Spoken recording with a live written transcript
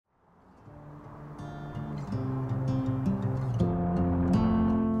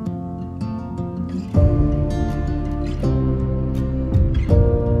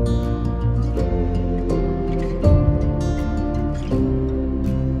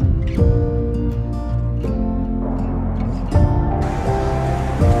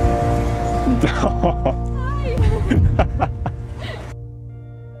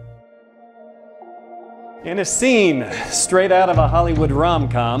In a scene straight out of a Hollywood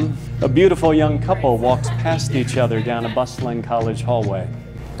rom-com, a beautiful young couple walks past each other down a bustling college hallway.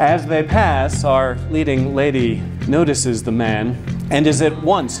 As they pass, our leading lady notices the man and is at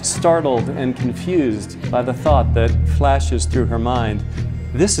once startled and confused by the thought that flashes through her mind.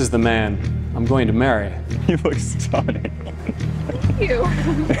 This is the man I'm going to marry. You look stunning. Thank you.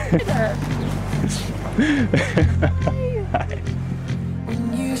 Hi.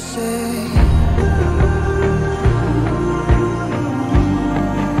 When you say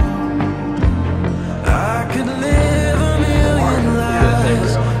I could live a million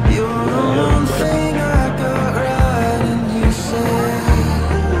lives, you're the one thing I got right. And you say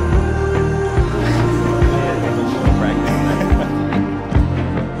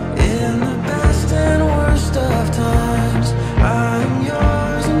in the best and worst of times, I'm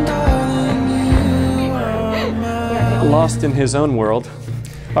yours and darling, you are mine. Lost in his own world,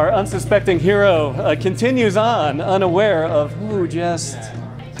 our unsuspecting hero continues on, unaware of who just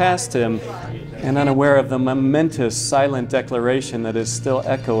passed him and unaware of the momentous silent declaration that is still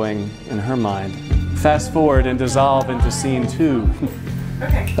echoing in her mind. Fast forward and dissolve into scene 2.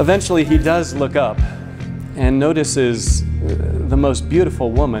 Eventually he does look up and notices the most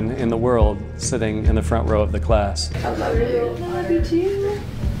beautiful woman in the world sitting in the front row of the class. I love you. I love you too.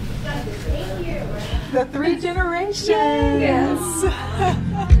 The 3 generations. Yes.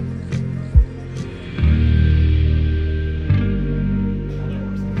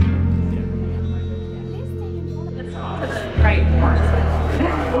 Right.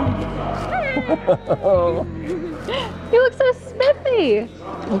 You look so spiffy.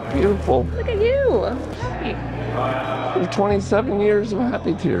 Look beautiful. Look at you. There's 27 years of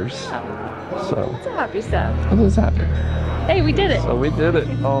happy tears. So It's a happy stuff. it is happy. Hey, we did it. So we did it.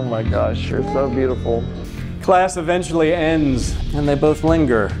 Oh my gosh, you're so beautiful. Class eventually ends and they both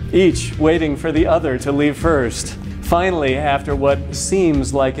linger, each waiting for the other to leave first. Finally, after what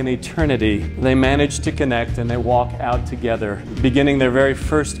seems like an eternity, they manage to connect and they walk out together, beginning their very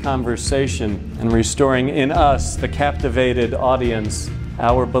first conversation and restoring in us, the captivated audience,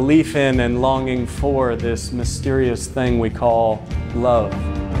 our belief in and longing for this mysterious thing we call love.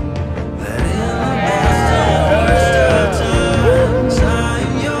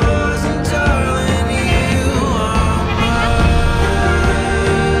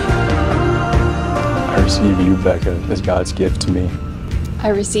 I receive you, Becca, as God's gift to me. I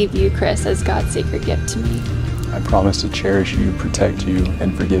receive you, Chris, as God's sacred gift to me. I promise to cherish you, protect you,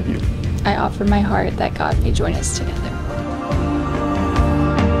 and forgive you. I offer my heart that God may join us together. In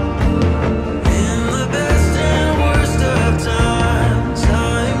the best and worst of times,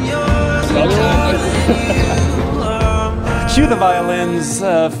 I'm yours and darling, you are mine. Cue the violins,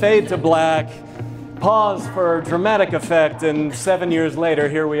 fade to black, pause for dramatic effect, and 7 years later,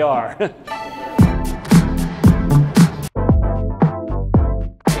 here we are.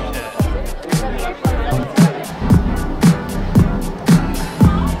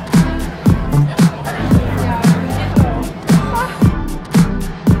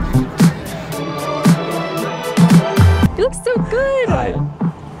 You look so good. Hi.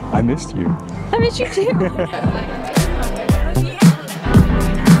 I missed you. I miss you too.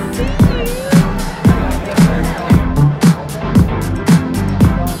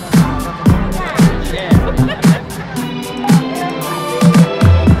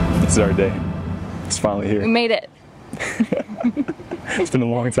 This is our day. It's finally We here. made it. It's been a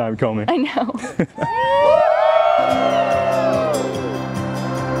long time coming. I know.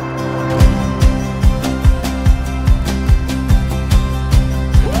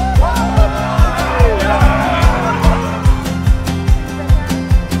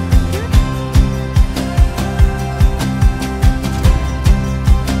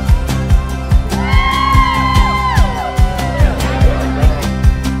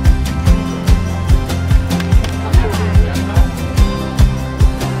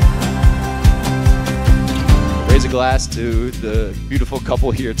 Raise a glass to the beautiful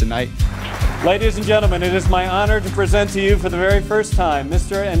couple here tonight. Ladies and gentlemen, it is my honor to present to you for the very first time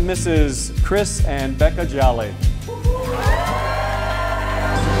Mr. and Mrs. Chris and Becca Jolly.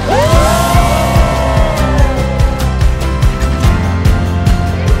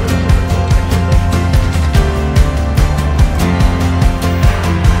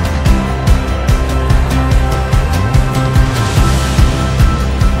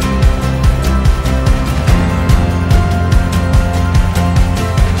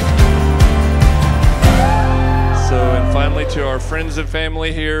 To our friends and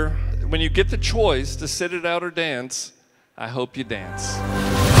family here, when you get the choice to sit it out or dance, I hope you dance.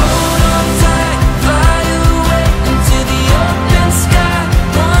 Hold on tight.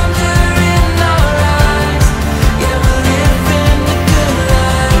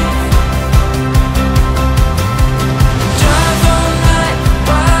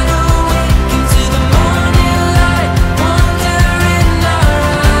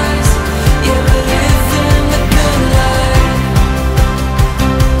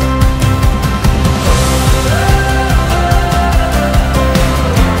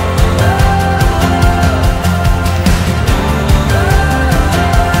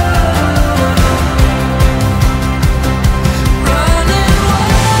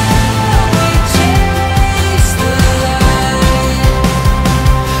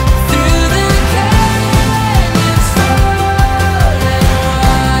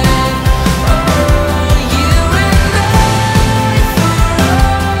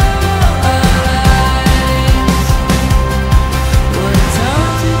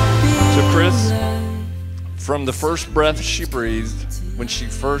 From the first breath she breathed, when she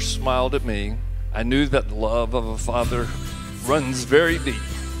first smiled at me, I knew that the love of a father runs very deep.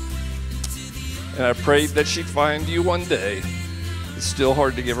 And I prayed that she'd find you one day. It's still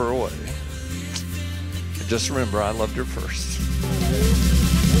hard to give her away. But just remember, I loved her first.